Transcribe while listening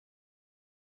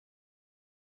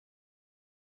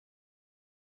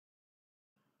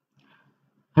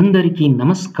అందరికీ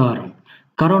నమస్కారం.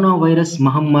 Corona virus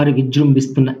మహమ్మారి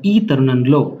విజృంభిస్తున్న ఈ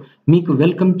తరుణంలో మీకు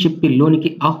వెల్కమ్ చెప్పి లోనికి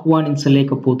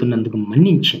ఆహ్వానించలేకపోతున్నందుకు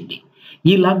మన్నించండి.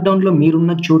 ఈ లాక్డౌన్లో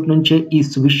మీరున్న చోటు నుంచే ఈ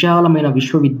సువిశాలమైన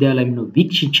విశ్వవిద్యాలయంను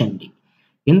వీక్షించండి.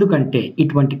 ఎందుకంటే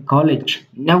ఇటువంటి college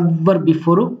never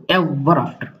before ever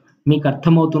after. మీకు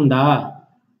అర్థమవుతుందా?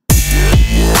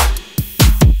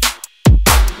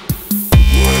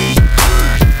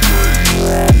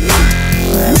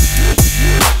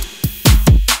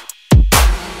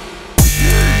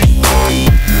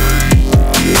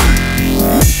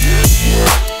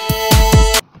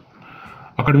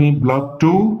 అకాడమీ బ్లాక్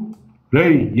 2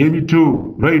 రై AB2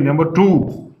 రై నెంబర్ 2.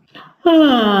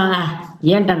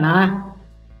 ఏంటన్నా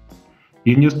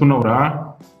ఏం చేస్తున్నావురా?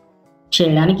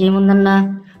 చేయడానికి ఏముందన్నా,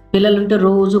 పిల్లలుంటే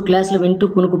రోజు క్లాసులు వింటూ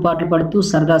కునుకు పాటలు పడుతూ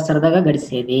సరదాగా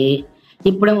గడిచేది.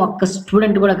 ఇప్పుడేం ఒక్క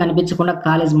స్టూడెంట్ కూడా కనిపించకుండా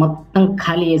కాలేజ్ మొత్తం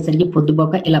ఖాళీ అయ్యేసరికి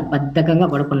పొద్దుపోక ఇలా బద్ధకంగా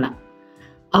పడుకున్నా.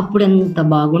 అప్పుడు ఎంత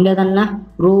బాగుండేదన్నా,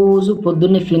 రోజు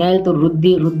పొద్దున్నే ఫినాయిల్తో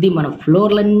రుద్ది మన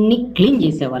ఫ్లోర్లన్నీ క్లీన్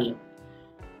చేసేవాళ్ళు.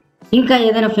 ఇంకా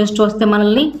ఏదైనా ఫెస్ట్ వస్తే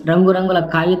మనల్ని రంగురంగుల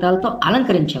కాగితాలతో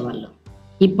అలంకరించేవాళ్ళు.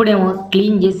 ఇప్పుడేమో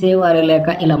క్లీన్ చేసేవారు లేక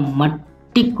ఇలా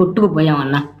మట్టి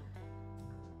కొట్టుకుపోయామన్నా.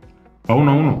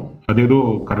 అవునవును, అదేదో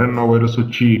కరోనా వైరస్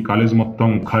వచ్చి కాలేజ్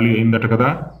మొత్తం ఖాళీ అయిందట కదా.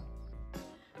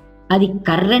 అది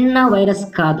కరోనా వైరస్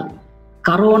కాదు,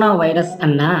 కరోనా వైరస్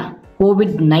అన్నా.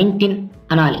 COVID-19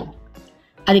 అనాలి.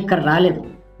 అది ఇక్కడ రాలేదు.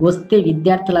 వస్తే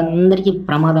విద్యార్థులందరికీ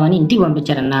ప్రమాదం అని ఇంటికి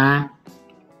పంపించారన్నా.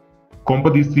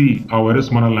 కొంపదీసి ఆ వైరస్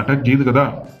మనల్ని అటాక్ చేయదు కదా?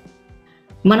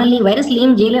 మనల్ని వైరస్లు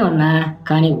ఏం చేయలేమన్నా,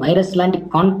 కానీ వైరస్ లాంటి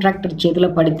కాంట్రాక్టర్ చేతిలో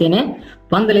పడితేనే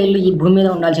 100 ఏళ్ళు ఈ భూమి మీద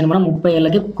ఉండాల్సిన మనం 30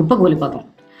 ఏళ్ళకి కుప్పకూలిపోతాం.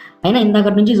 అయినా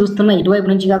ఇందాక నుంచి చూస్తున్నా, ఇటువైపు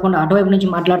నుంచి కాకుండా అటువైపు నుంచి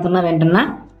మాట్లాడుతున్నా వెంటన్నా.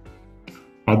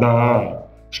 అదా,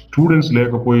 స్టూడెంట్స్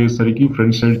లేకపోయేసరికి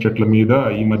ఫ్రంట్ సైడ్ చెట్ల మీద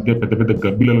ఈ మధ్య పెద్ద పెద్ద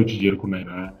గబ్బిలలు వచ్చి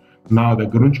చేరుకున్నాయిరా. నా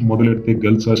దగ్గర నుంచి మొదలెడితే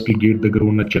గర్ల్స్ హాస్టల్ గేట్ దగ్గర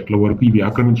ఉన్న చెట్ల వరకు ఇవి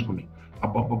ఆక్రమించుకున్నాయి.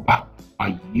 అబ్బబ్బబ్బా, ఆ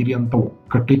ఏరియా అంతా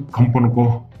ఒక్కటే కంపనుకో.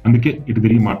 అందుకే ఇటు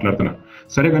తిరిగి మాట్లాడుతున్నా.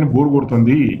 సరే కానీ బోర్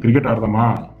కొడుతుంది, క్రికెట్ ఆడదామా?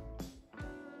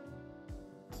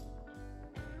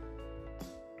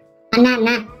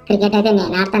 అన్నా క్రికెట్ అయితే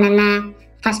నేను ఆడతానన్నా.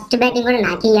 ఫస్ట్ బ్యాటింగ్ కూడా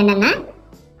నాకు ఇవ్వండి అన్నా.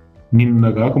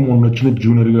 నిన్నగాక మొన్న వచ్చిన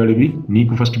జూనియర్ గాడివి,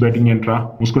 నీకు ఫస్ట్ బ్యాటింగ్ ఏంట్రా?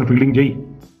 మూసుకొని ఫీల్డింగ్ చేయి.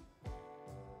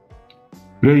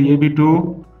 రే AB2,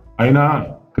 అయినా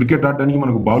క్రికెట్ ఆడడానికి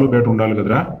మనకు బాల్ బ్యాట్ ఉండాలి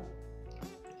కదరా?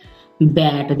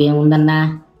 బ్యాట్ ఏముందన్నా,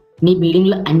 నీ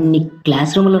బిల్డింగ్లో అన్ని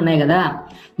క్లాస్ రూమ్లు ఉన్నాయి కదా,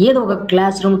 ఏదో ఒక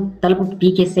క్లాస్ రూమ్ తలుపు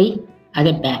పీకేసాయి,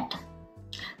 అదే బ్యాట్.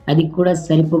 అది కూడా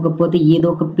సరిపోకపోతే ఏదో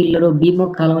ఒక పిల్లలు భీమో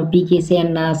కాలం పీకేసే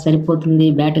అన్నా సరిపోతుంది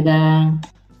బ్యాట్గా.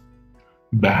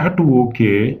 బ్యాట్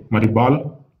ఓకే, మరి బాల్?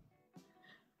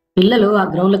 పిల్లలు ఆ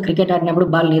గ్రౌండ్లో క్రికెట్ ఆడినప్పుడు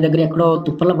బాల్ నీ దగ్గర ఎక్కడో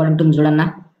తుప్పల్లో పడి ఉంటుంది చూడన్నా.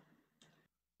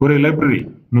 ఒరే లైబ్రరీ,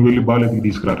 నువ్వు వెళ్ళి బాల్ ఎత్తుకు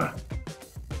తీసుకురారా.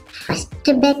 ఫస్ట్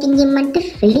బ్యాటింగ్ ఇమ్మంటే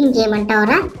ఫీల్డింగ్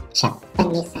చేయమంటావురా?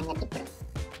 చెప్తాను నీ సంగతి ఇప్పుడు.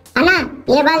 అన్నా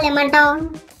ఏ బాల్ ఇమ్మంటావు?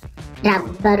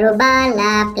 రబ్బరు బాల,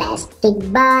 ప్లాస్టిక్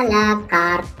బాల,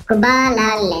 కార్క్ బాల,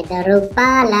 లెదరు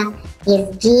బాల,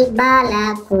 SG బాల,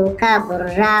 కూక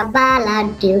బుర్రా బాల,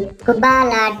 డ్యూక్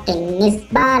బాల, టెన్నిస్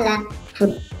బాల,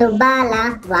 ఫుట్ బాల,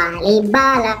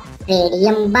 వాలీబాల,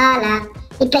 రేడియం బాల,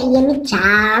 ఇట్లా ఇవన్నీ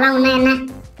చాలా ఉన్నాయన్నా.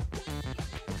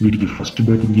 వీడికి ఫస్ట్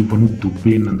బ్యాటింగ్ ఇవ్వను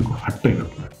దుబ్బేనందుకు హట్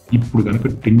అయినట్టు. ఇప్పుడు కనుక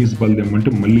టెన్నిస్ బాల్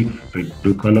తెమ్మంటే మళ్ళీ రెడ్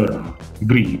కలరా,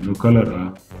 గ్రీన్ కలరా,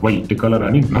 వైట్ కలర్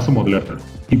అని నస మొదలెడతాడు.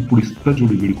 ఇప్పుడు ఇస్తా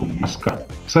చూడు వీడికి మస్కా.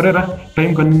 సరేరా,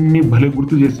 టైంకి అన్ని భలే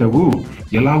గుర్తు చేసావు.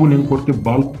 ఎలాగో నేను కొడితే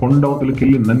బాల్ కొండవతలకి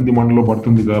వెళ్ళి నంది మండలో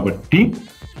పడుతుంది కాబట్టి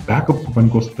బ్యాకప్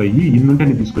పనికి వస్తాయి. ఇన్నుంటే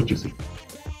నేను తీసుకొచ్చేసి.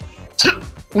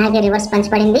 నాకే రివర్స్ పంచ్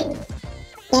పడింది.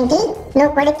 ఏంటి,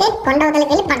 నువ్వు కొడితే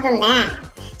కొండవతలకి వెళ్ళి పడుతుందా?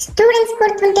 స్టూడెంట్స్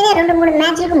కొడుతుంటేనే 2-3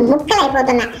 మ్యాచ్లకు ముక్కలు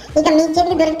అయిపోతున్నా. ఇక మీ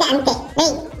చేతికి దొరికితే అంతే.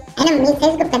 అయినా మీ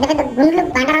సైజుకు పెద్ద పెద్ద గుండ్లు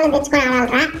బండరాలు తెచ్చుకొని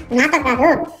ఆడాలరా, నాతో కాదు.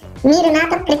 మీరు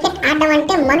నాతో క్రికెట్ ఆడడం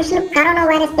అంటే మనుషులు కరోనా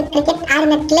వైరస్ క్రికెట్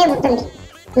ఆడినట్లే ఉంటుంది.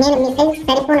 నేను మీ సైజుకు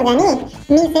సరిపోను కానీ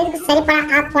మీ సైజుకు సరిపడా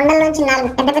ఆ కొండల్లోంచి 4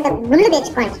 పెద్ద పెద్ద గుండ్లు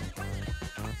తెచ్చుకోండి.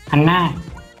 అన్నా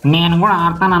నేను కూడా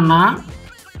ఆడతానన్నా.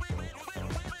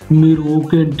 మీరు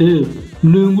ఓకే అంటే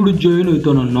నేను కూడా జాయిన్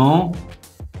అవుతానన్నా.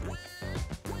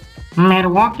 మీరు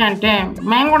ఓకే అంటే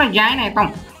మేము కూడా జాయిన్ అవుతాం.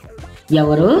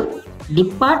 ఎవరు?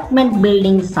 డిపార్ట్మెంట్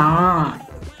బిల్డింగ్సా?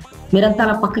 మీరంతా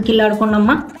అలా పక్కకి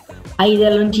ఆడుకోండమ్మా. 5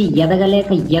 ఏళ్ళ నుంచి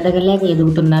ఎదగలేక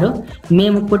ఎదుగుతున్నారు.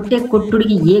 మేము కొట్టే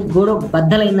కొట్టుడికి ఏ గోడో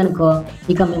బద్దలైందనుకో,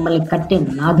 ఇక మిమ్మల్ని కట్టే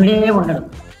నాథుడే ఉండడు.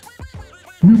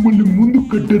 మిమ్మల్ని ముందు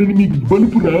కట్టారని మీకు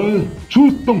బలుపురా,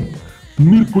 చూస్తాం.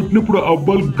 మీరు కొట్టినప్పుడు ఆ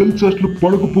బాల్ గర్ల్స్ హాస్టల్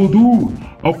పడకపోదు.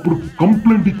 అప్పుడు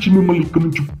కంప్లైంట్ ఇచ్చి మిమ్మల్ని ఇక్కడ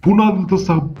నుంచి పునాదులతో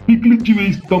సహా పికిలిచ్చి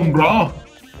వేయిస్తాం రా.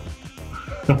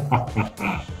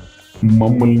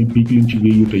 మమ్మల్ని పీకిలించి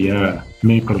వేయుటయ్యా.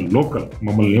 మేము ఇక్కడ లోకల్,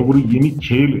 మమ్మల్ని ఎవరు ఏమీ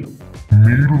చేయలేదు.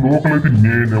 మీరు లోకలైతే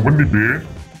నేనెవరిని బే?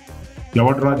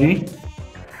 ఎవడ్రాది?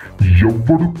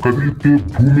 ఎవ్వడు కదిలితే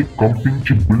భూమి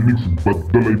కంపించి బిల్డింగ్స్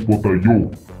బద్దలైపోతాయో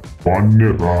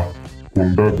పాన్యరా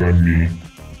కొండగాన్ని.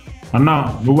 అన్నా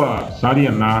నువ్వా? సారీ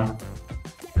అన్నా.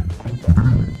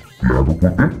 లేకపోతే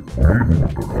అమలు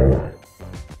పోతాడా?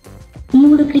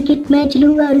 3 క్రికెట్ మ్యాచ్లు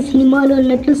 6 సినిమాలు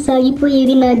అన్నట్లు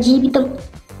సాగిపోయేది నా జీవితం.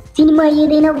 సినిమా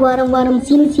ఏదైనా వారం వారం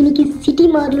సినికి సిటీ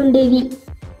మార్లుండేవి.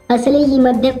 అసలే ఈ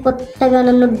మధ్య కొత్తగా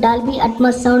నన్ను డాల్బీ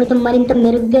అట్మాస్ సౌండ్తో మరింత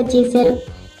మెరుగ్గా చేశారు.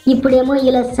 ఇప్పుడేమో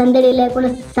ఇలా సందడి లేకుండా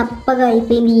సప్పగా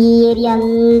అయిపోయింది ఈ ఏరియా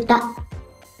అంతా.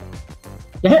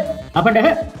 అప్పంటే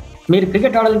మీరు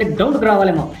క్రికెట్ ఆడాలంటే గ్రౌండ్కి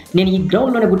రావాలేమో. నేను ఈ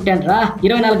గ్రౌండ్లోనే పుట్టాను రా.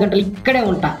 24 గంటలు ఇక్కడే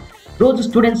ఉంటా. రోజు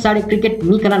స్టూడెంట్స్ ఆడే క్రికెట్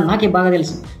మీకన్నా నాకే బాగా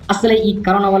తెలుసు. అసలే ఈ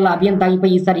కరోనా వల్ల అభియం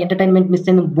తాగిపోయి ఈసారి ఎంటర్టైన్మెంట్ మిస్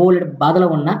అయిన బోలెడు బాధలో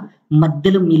ఉన్న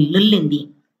మధ్యలో మీ లొల్లింది.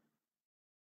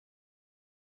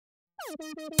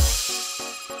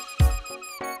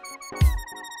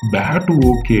 బ్యాట్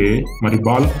ఓకే, మరి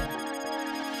బాల్?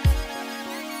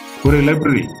 ఒరే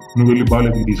లైబ్రరీ, నువ్వు వెళ్ళి బాల్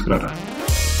ఎదుగు తీసుకురారా.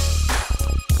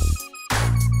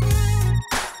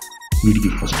 వీడికి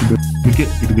ఫస్ట్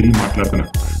వికెట్ ఇటు తిరిగి మాట్లాడుతున్నా.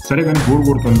 సరే కానీ బోర్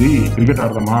కొడుతుంది, క్రికెట్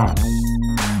ఆడదామా?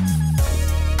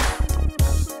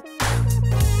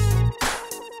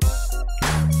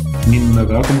 నిన్న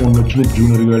దాకా మొన్న వచ్చిన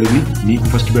జూనియర్ గాడివి నీకు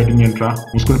ఫస్ట్ బ్యాటింగ్ ఏంట్రా?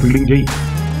 మూసుకొని ఫీల్డింగ్ చేయి.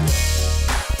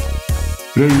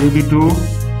 రే ఏదిట్టు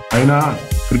అయినా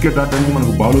క్రికెట్ ఆడడానికి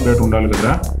మనకు బాల్ బ్యాట్ ఉండాలి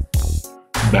కదరా.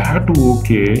 బ్యాట్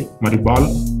ఓకే, మరి బాల్?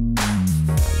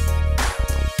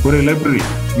 ఒరే లైబ్రరీ,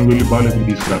 నువ్వు వెళ్ళి బాల్ ఎదుగు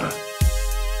తీసుకురారా.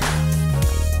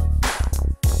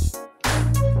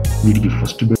 వీడికి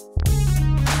ఫస్ట్